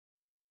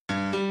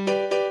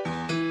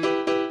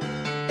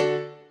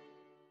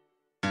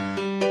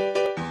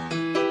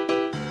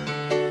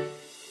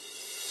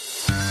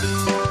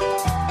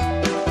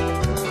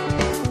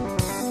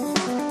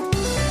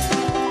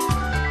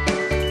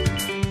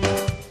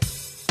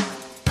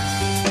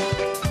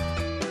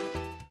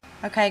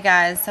Okay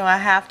guys, so I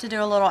have to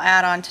do a little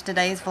add-on to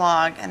today's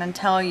vlog and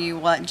tell you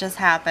what just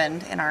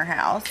happened in our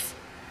house.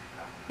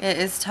 It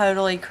is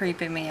totally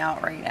creeping me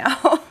out right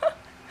now.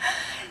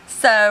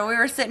 So we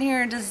were sitting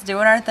here just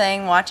doing our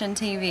thing, watching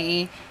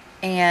TV,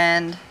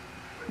 and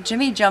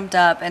Jimmy jumped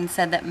up and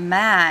said that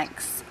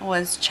Max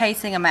was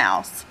chasing a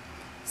mouse.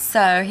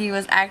 So he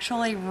was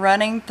actually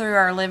running through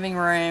our living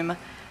room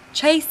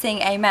chasing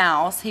a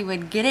mouse. He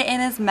would get it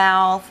in his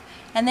mouth,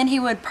 and then he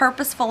would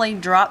purposefully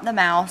drop the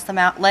mouse,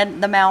 let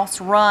the mouse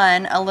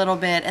run a little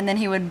bit, and then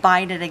he would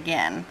bite it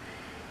again.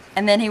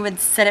 And then he would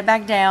set it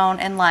back down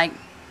and like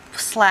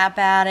slap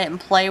at it and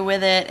play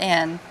with it,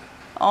 and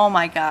oh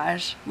my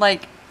gosh,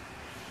 like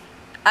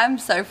I'm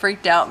so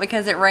freaked out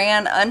because it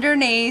ran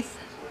underneath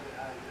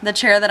the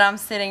chair that I'm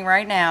sitting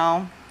right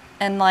now,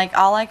 and like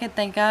all I could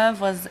think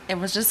of was it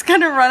was just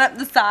gonna run up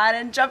the side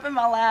and jump in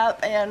my lap,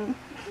 and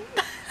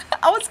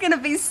I was gonna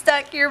be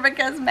stuck here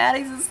because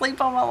Maddie's asleep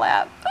on my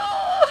lap.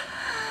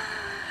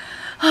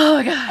 Oh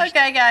my gosh.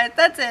 Okay guys,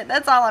 that's it.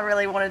 That's all I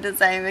really wanted to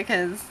say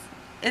because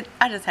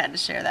I just had to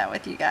share that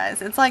with you guys.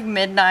 It's like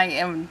midnight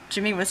and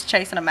Jimmy was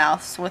chasing a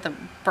mouse with a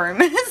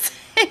broom in his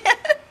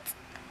hand.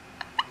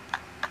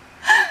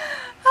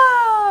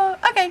 Oh,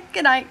 okay,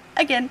 good night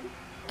again.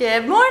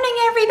 Good morning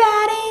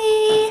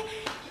everybody.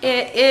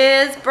 It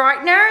is bright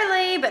and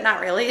early, but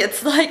not really.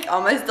 It's like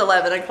almost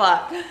 11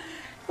 o'clock.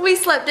 We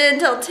slept in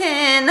until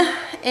 10,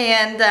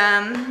 and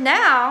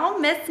now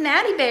Miss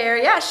Maddie Bear,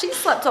 yeah, she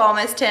slept till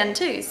almost 10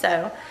 too,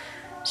 so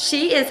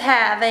she is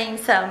having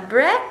some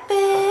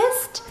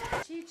breakfast.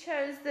 She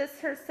chose this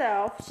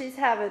herself. She's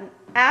having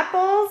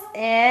apples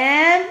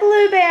and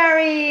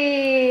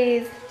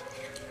blueberries.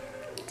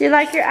 Do you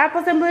like your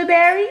apples and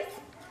blueberries?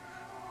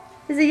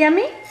 Is it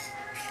yummy?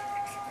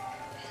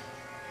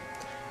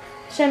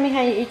 Show me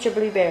how you eat your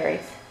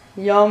blueberries.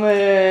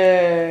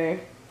 Yummy.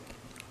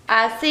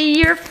 I see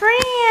your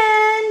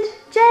friend,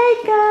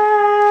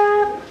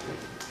 Jacob.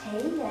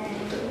 Hello.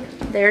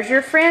 There's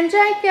your friend,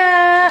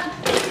 Jacob.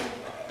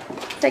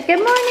 Say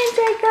good morning,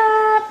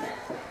 Jacob.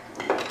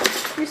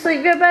 You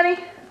sleep good, buddy?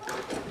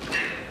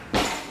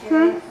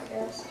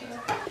 Yes.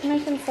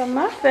 Making some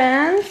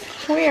muffins.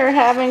 We are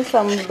having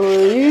some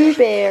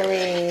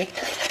blueberry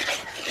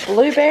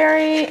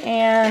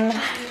and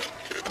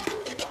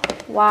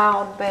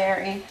wild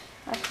berry.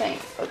 I think,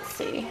 let's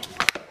see.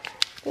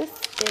 This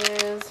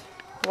is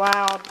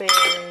wild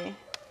berry.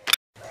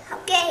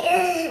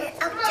 Okay,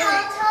 I'm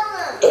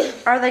done.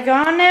 Are they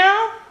gone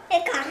now?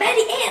 It got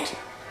Maddie and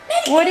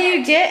Maddie. What are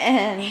you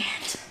getting?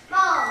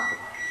 Mom.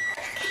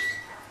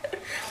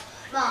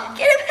 Mom.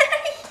 Get it,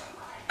 Maddie.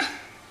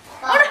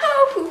 Oh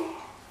no.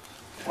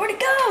 Where'd it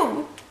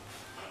go?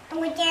 I'm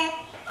gonna get.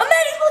 Oh,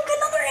 Maddie, look,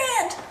 another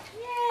ant.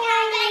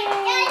 Yay.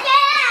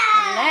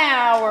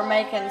 Now we're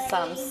making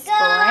some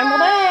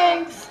scrambled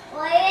eggs.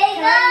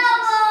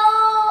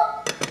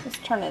 Let's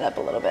turn it up a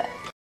little bit.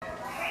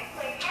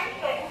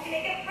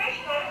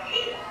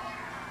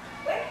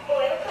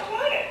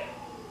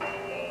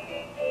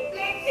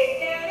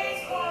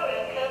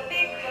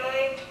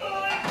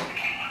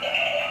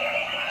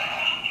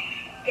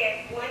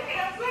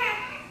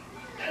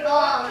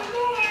 Mom,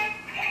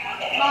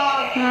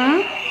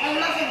 I'm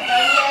not done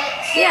yet.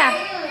 Yeah.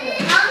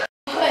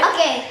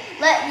 Okay,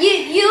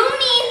 you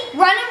need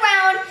run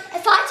around.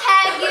 If I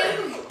tag you,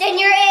 then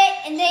you're it,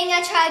 and then you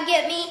gotta try to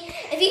get me.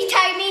 If you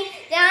tag me,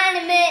 then I'm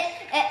in a minute,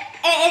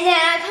 and then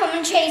I come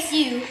and chase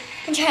you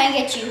and try and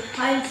get you.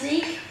 Hide and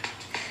seek?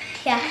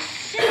 Yeah.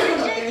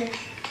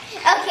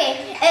 Okay,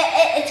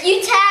 if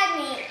you tag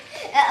me,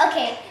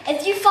 okay,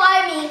 if you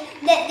find me,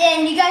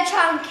 then you gotta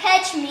try and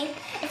catch me.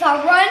 If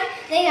I run,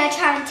 then you gotta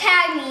try and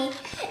tag me,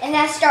 and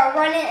then I start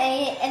running,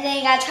 and then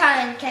you gotta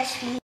try and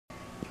catch me.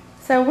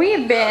 So we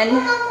have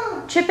been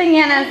chipping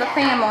in as a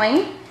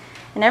family,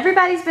 and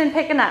everybody's been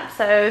picking up.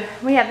 So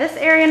we have this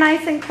area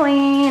nice and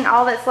clean.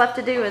 All that's left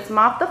to do is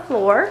mop the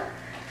floor.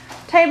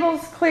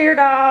 Table's cleared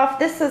off.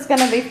 This is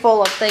gonna be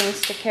full of things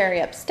to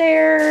carry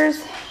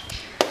upstairs.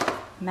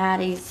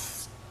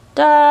 Maddie's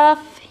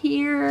stuff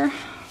here.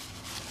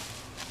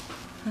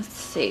 Let's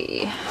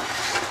see.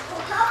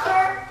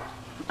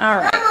 All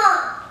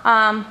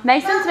right.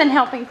 Mason's been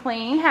helping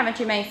clean, haven't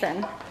you,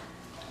 Mason?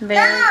 Very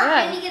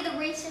Can good. you get the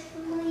bracelet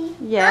for me?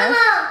 Yes.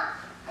 Mama!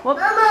 Whoop.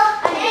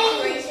 Mama! I need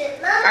the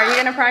bracelet. Mama! Are you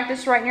gonna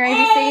practice writing your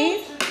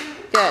ABCs?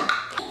 Good.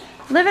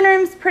 Living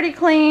room's pretty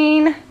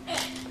clean.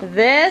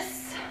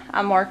 This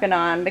I'm working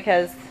on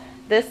because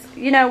this,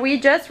 you know, we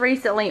just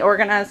recently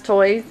organized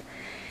toys,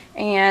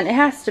 and it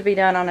has to be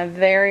done on a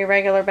very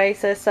regular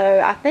basis.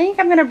 So I think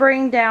I'm gonna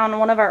bring down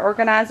one of our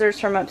organizers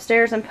from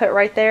upstairs and put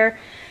right there,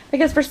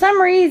 because for some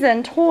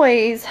reason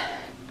toys,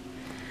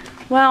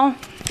 well,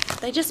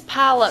 they just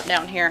pile up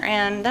down here,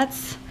 and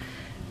that's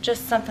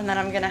just something that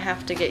I'm gonna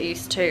have to get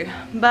used to.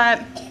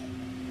 But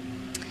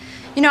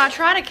you know, I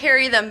try to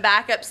carry them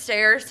back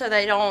upstairs so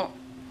they don't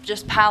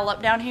just pile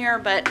up down here,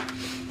 but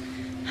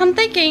I'm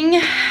thinking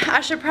I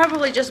should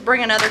probably just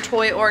bring another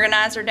toy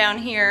organizer down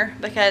here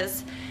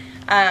because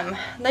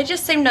they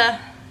just seem to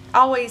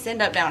always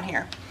end up down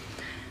here.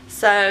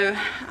 So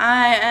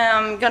I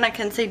am going to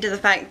concede to the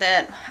fact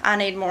that I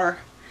need more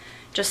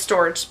just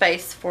storage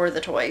space for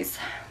the toys.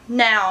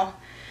 Now,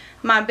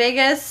 my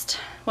biggest,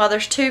 well,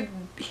 there's two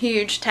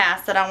huge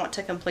tasks that I want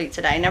to complete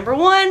today. Number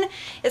one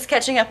is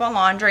catching up on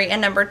laundry, and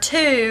number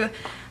two,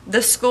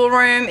 the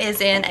schoolroom is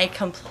in a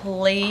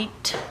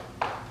complete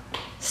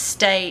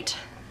state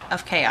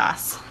of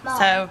chaos. Mom.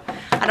 So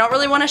I don't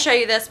really want to show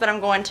you this, but I'm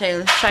going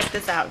to. Check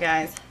this out,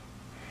 guys.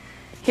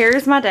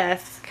 Here's my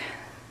desk,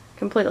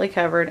 completely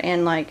covered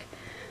in like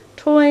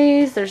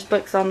toys. There's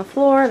books on the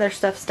floor. There's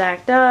stuff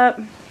stacked up.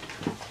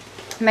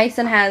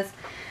 Mason has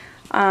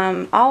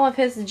all of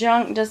his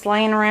junk just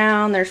laying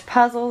around. There's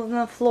puzzles on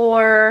the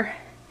floor.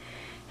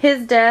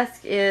 His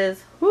desk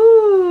is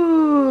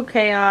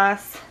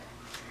chaos.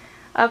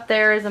 Up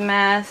there is a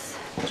mess.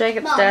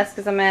 Jacob's Mom. desk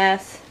is a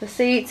mess. The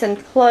seats and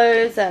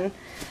clothes, and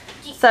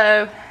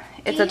so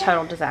it's a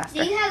total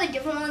disaster. Do you have a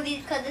different one of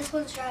these? Because this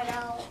one's dried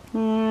out.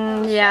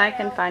 Yeah, I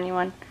can find you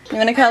one. You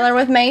want to color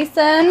with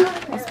Mason?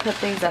 Let's put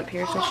these up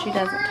here so she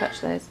doesn't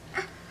touch those.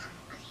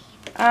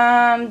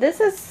 This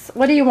is,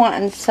 what do you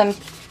want? Some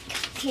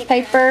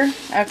paper?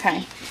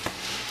 Okay.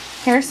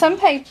 Here's some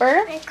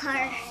paper. My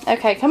car.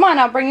 Okay, come on,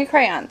 I'll bring you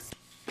crayons.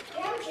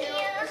 Lego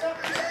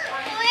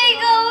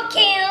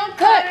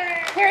camper. Look,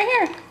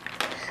 here.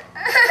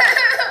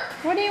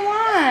 What do you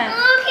want?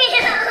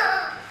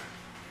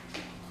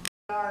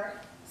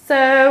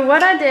 So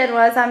what I did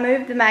was I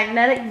moved the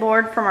magnetic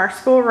board from our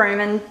schoolroom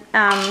and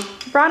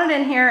brought it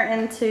in here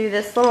into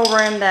this little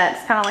room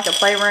that's kind of like a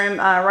playroom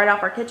right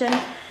off our kitchen.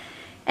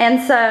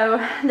 And so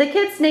the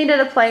kids needed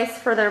a place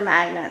for their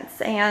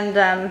magnets,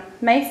 and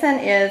Mason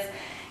is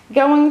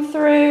going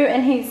through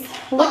and he's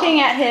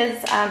looking at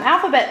his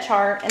alphabet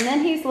chart, and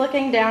then he's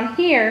looking down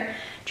here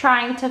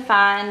trying to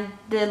find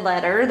the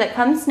letter that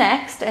comes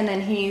next, and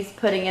then he's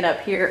putting it up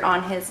here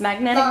on his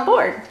magnetic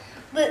board.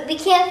 But we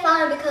can't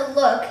find it because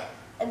look,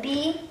 a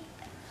B.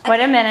 Wait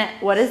a minute.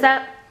 What is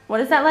that? What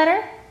is that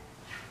letter?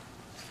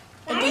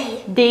 A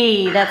D.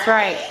 D. That's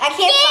right. I can't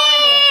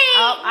find it.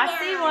 Oh, I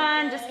see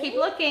one. Just keep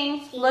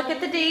looking. Look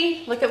at the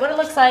D. Look at what it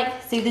looks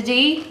like. See the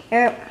D?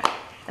 Yep.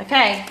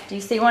 Okay. Do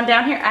you see one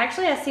down here?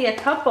 Actually, I see a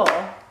couple.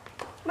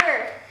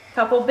 Where?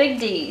 Couple big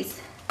D's.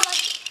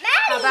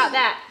 How about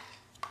that?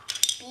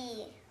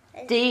 B.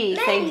 D.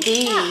 Say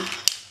D.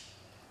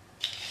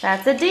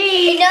 That's a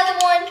D. Another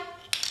one.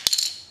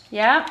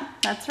 Yep.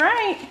 That's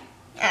right.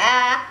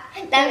 Now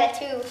I got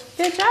two.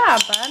 Good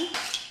job, bud.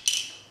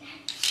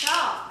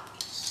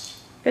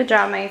 Good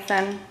job,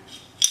 Mason.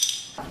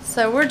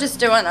 So we're just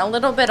doing a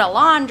little bit of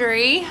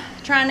laundry,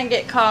 trying to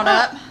get caught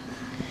up.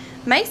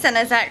 Mason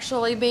is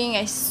actually being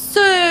a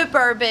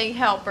super big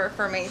helper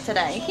for me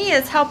today. He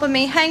is helping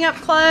me hang up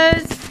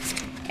clothes,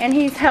 and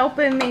he's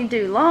helping me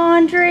do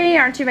laundry.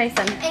 Aren't you,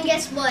 Mason? And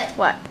guess what?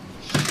 What?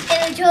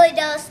 In the toilet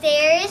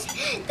downstairs,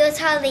 there's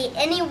hardly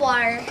any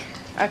water.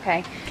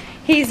 Okay.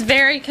 He's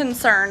very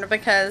concerned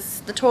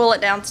because the toilet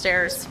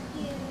downstairs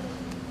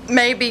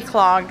may be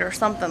clogged or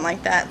something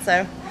like that.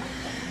 So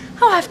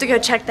I'll have to go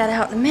check that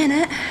out in a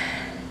minute.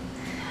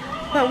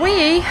 But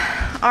we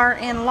are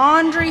in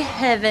laundry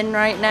heaven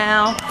right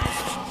now.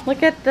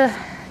 Look at the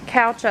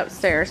couch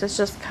upstairs. It's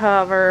just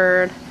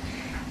covered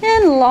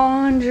in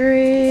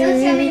laundry. You want to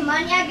see how many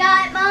money I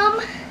got,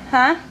 Mom?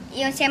 Huh?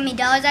 You want to see how many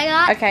dollars I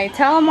got? Okay,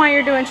 tell him why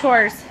you're doing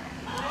chores.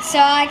 So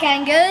I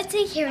can go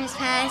to Kieran's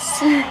Pass.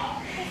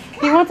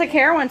 He wants a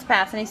Carowinds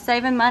pass and he's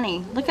saving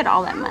money. Look at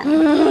all that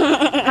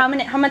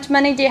money. How much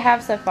money do you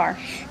have so far?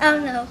 I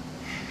don't know.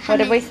 What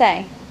did we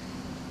say?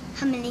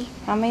 How many?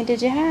 How many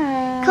did you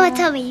have? Come on,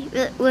 tell me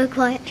real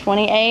quick.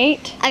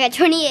 28. I got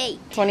 28.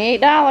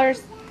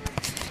 $28.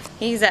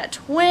 He's at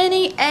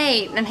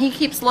 28, and he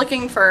keeps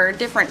looking for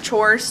different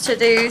chores to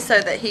do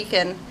so that he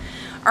can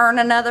earn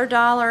another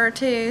 $1 or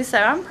 $2. So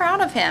I'm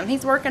proud of him.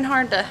 He's working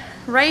hard to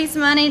raise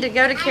money to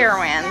go to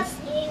Carowinds.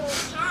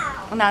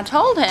 And I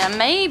told him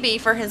maybe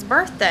for his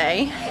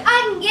birthday,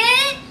 I can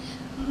get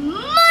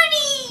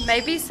money.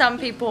 maybe some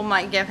people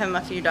might give him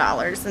a few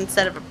dollars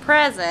instead of a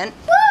present,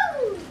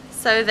 Woo!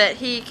 so that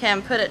he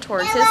can put it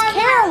towards his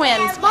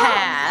Carowinds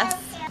pass.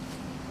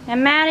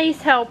 And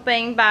Maddie's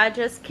helping by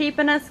just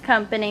keeping us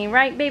company,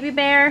 right, baby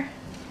bear?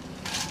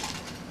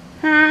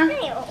 Huh?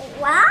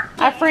 What?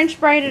 I French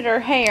braided her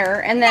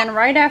hair, and then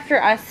right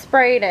after I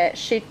sprayed it,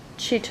 she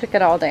took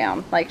it all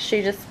down. Like,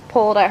 she just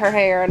pulled at her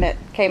hair and it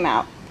came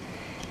out.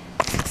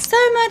 So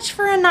much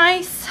for a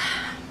nice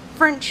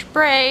French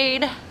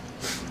braid.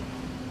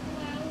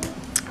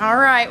 All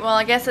right, well,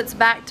 I guess it's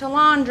back to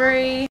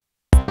laundry.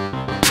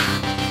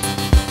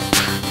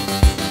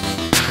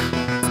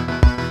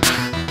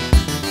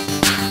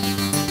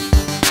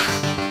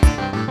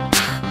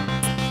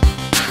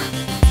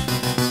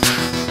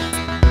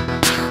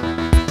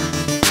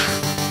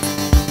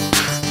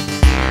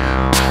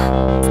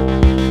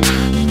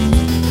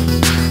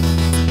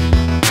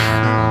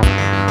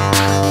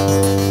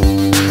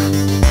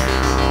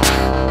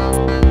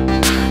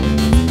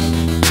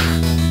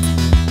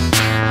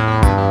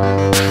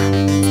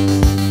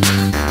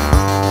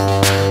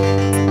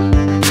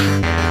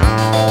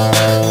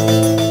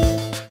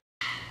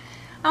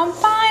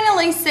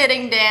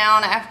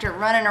 down after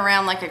running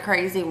around like a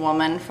crazy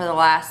woman for the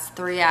last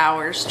 3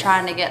 hours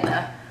trying to get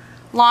the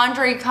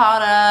laundry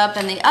caught up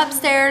and the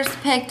upstairs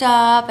picked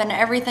up and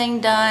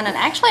everything done. And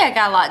actually I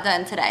got a lot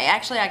done today.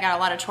 Actually I got a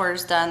lot of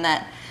chores done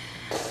that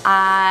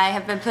I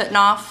have been putting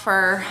off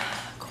for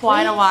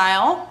quite a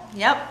while.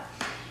 Yep.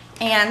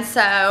 And so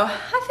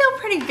I feel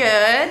pretty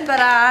good, but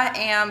I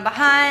am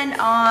behind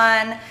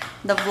on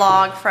the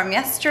vlog from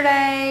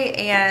yesterday,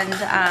 and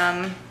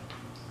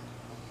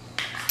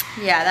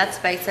yeah, that's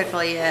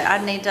basically it.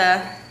 I need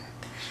to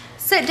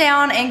sit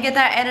down and get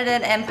that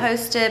edited and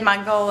posted.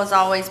 My goal is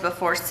always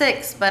before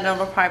 6, but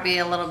it'll probably be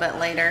a little bit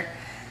later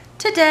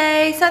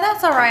today, so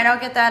that's all right. I'll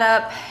get that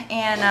up,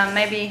 and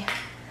maybe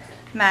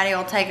Maddie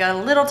will take a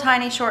little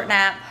tiny short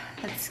nap.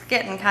 It's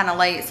getting kind of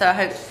late, so I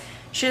hope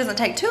she doesn't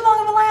take too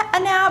long of a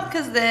nap,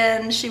 because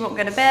then she won't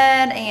go to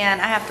bed and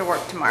I have to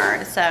work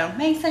tomorrow. So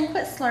Mason,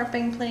 quit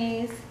slurping,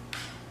 please.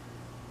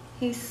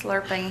 He's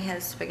slurping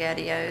his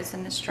SpaghettiOs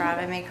and it's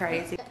driving me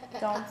crazy.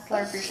 Don't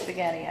slurp your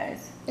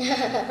SpaghettiOs.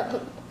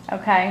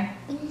 Okay?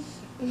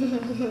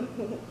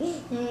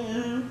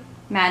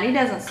 Maddie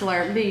doesn't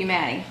slurp, do you,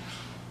 Maddie?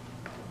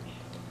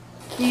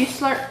 Do you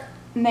slurp?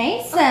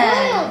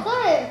 Mason!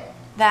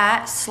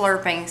 That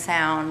slurping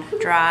sound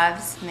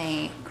drives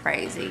me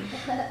crazy.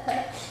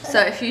 So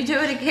if you do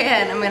it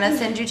again, I'm gonna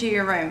send you to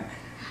your room.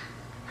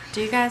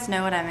 Do you guys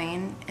know what I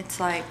mean? It's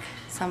like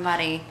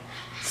somebody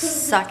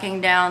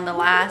sucking down the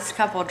last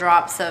couple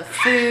drops of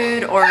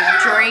food or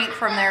drink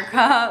from their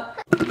cup.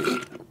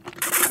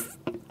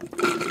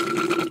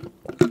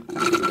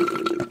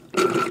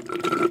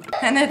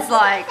 And it's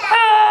like,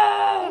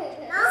 oh,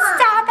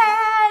 stop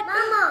it!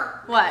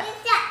 Mama. What?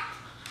 What's that?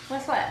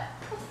 What's what?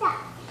 What's that?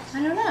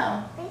 I don't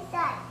know. What's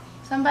that?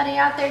 Somebody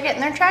out there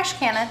getting their trash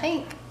can, I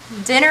think.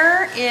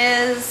 Dinner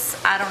is,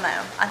 I don't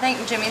know. I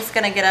think Jimmy's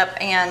gonna get up,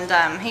 and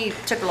he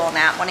took a little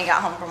nap when he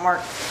got home from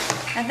work.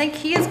 I think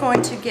he is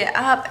going to get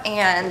up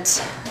and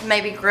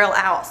maybe grill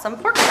out some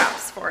pork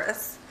chops for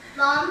us.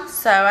 Mom?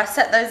 So I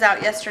set those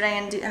out yesterday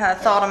and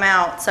thawed them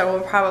out, so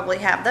we'll probably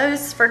have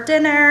those for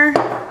dinner.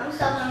 I'm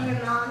still hungry,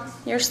 Mom.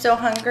 You're still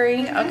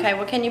hungry? Okay,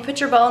 well, can you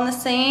put your bowl in the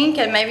sink,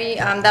 and maybe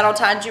that'll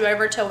tide you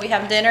over till we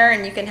have dinner,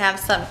 and you can have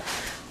some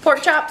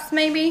pork chops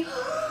maybe?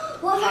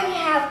 What if I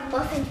have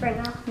muffins right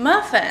now?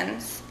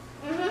 Muffins?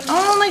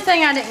 Only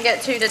thing I didn't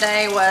get to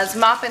today was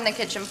mopping the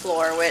kitchen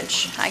floor,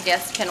 which I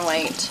guess can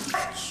wait.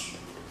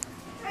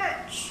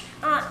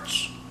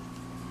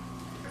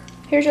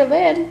 Here's your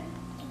lid.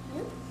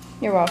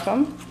 You're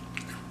welcome.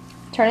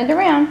 Turn it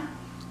around.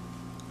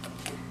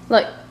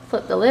 Look,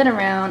 flip the lid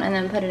around and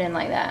then put it in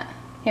like that.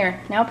 Here,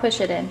 now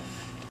push it in.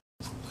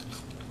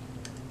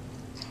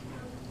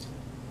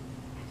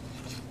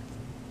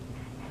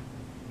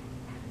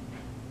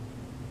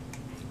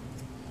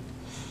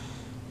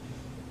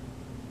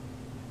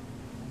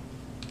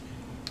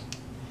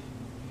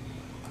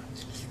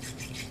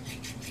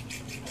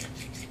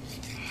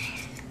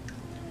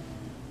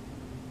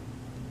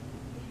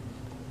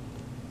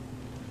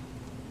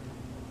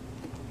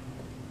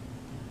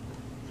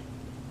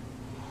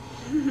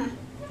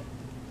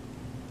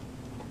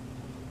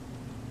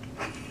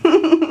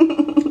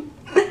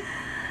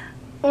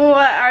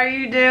 What are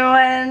you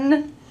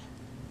doing?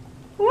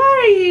 What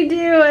are you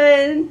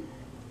doing?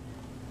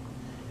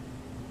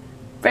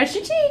 Brush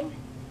your teeth.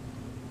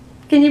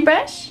 Can you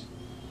brush?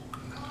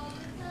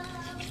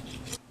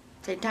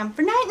 Take time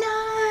for night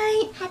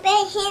night.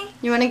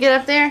 You want to get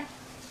up there?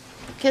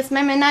 Kiss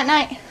Mama night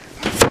night.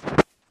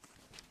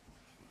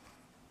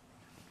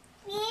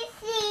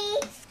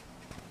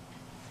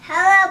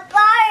 Hello,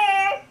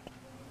 brother.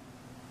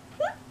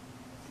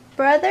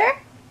 Brother?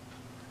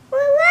 We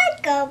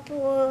like a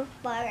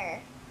brother.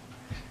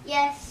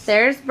 Yes.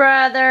 There's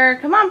brother.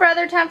 Come on,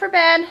 brother. Time for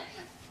bed.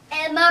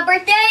 And my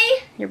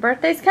birthday? Your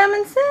birthday's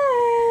coming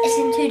soon. It's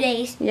in 2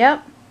 days.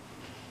 Yep.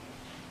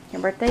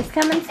 Your birthday's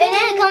coming soon. And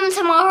then it comes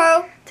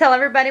tomorrow. Tell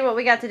everybody what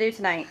we got to do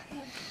tonight.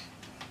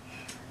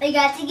 I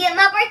got to get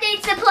my birthday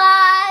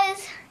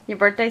supplies. Your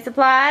birthday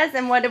supplies,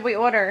 and what did we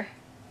order?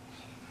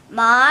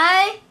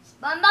 My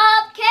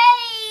SpongeBob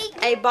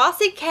cake. A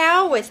bossy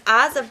cow with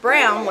eyes of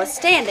brown was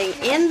standing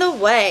in the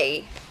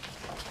way.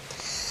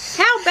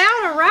 How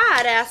about a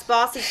ride? Asked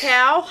Bossy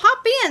Cow.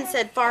 Hop in,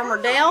 said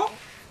Farmer Dale.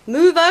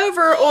 Move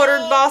over,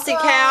 ordered Bossy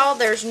Cow.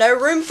 There's no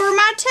room for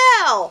my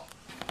tail.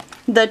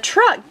 The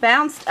truck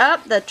bounced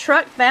up, the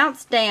truck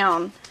bounced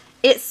down.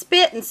 It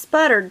spit and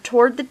sputtered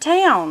toward the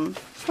town.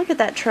 Look at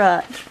that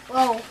truck.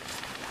 Whoa.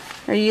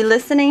 Are you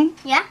listening?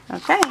 Yeah.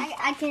 Okay.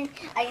 I can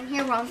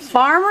hear Mom's.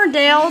 Farmer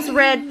Dale's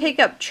red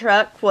pickup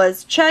truck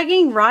was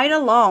chugging right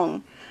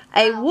along.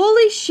 A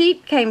woolly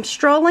sheep came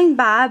strolling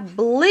by,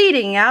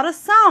 bleating out a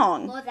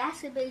song. Well,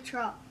 that's a big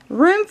truck.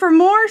 Room for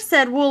more,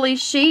 said Woolly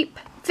Sheep.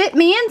 Fit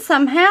me in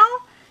somehow.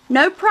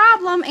 No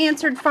problem,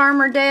 answered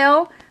Farmer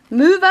Dale.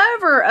 Move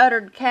over,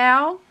 uttered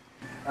Cow.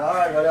 All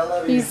right, buddy, I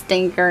love you. You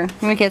stinker.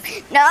 Let me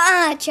kiss.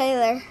 No,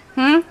 trailer.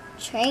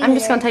 Trailer. I'm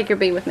just going to take your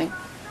bee with me.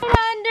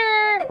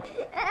 Under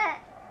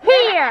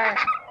here.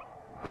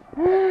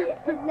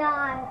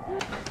 Not.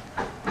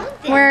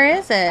 Where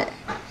is it?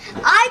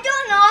 I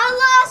don't know. I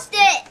lost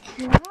it.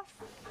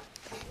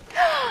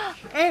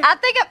 I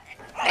think I'm...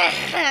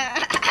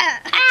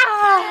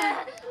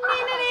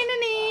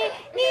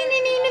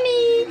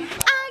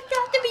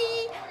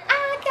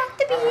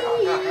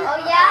 Oh,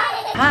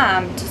 yeah?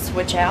 Time to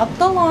switch out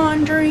the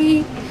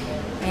laundry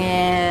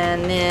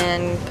and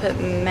then put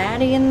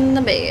Maddie in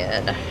the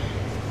bed.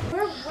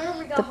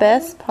 The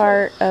best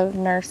part of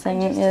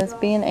nursing is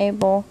being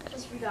able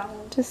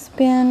to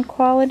spend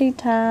quality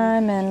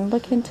time and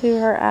look into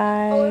her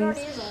eyes.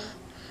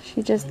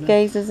 She just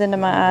gazes into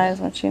my eyes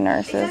when she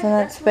nurses, and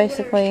that's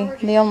basically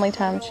the only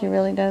time she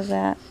really does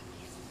that.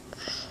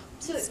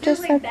 It's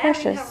just so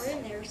precious.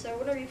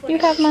 You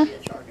have my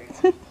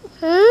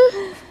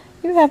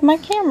you have my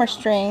camera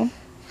string.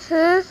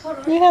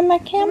 You have my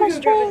camera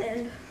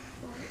string.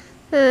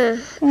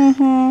 I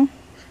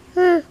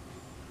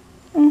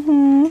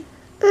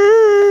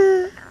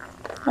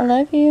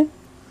love you.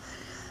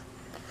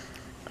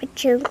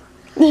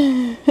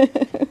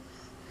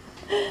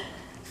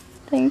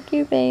 Thank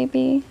you,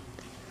 baby.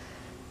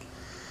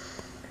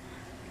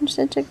 You're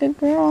such a good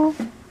girl.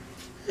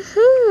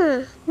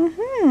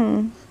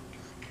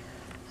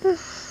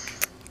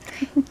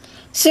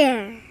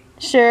 Sure.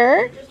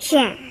 Sure?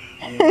 Sure.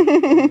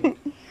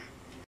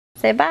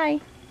 Say bye.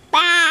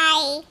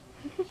 Bye.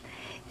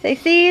 Say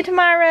see you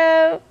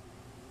tomorrow.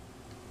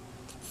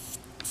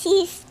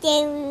 See you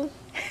soon.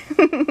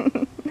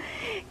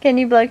 Can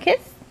you blow a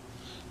kiss?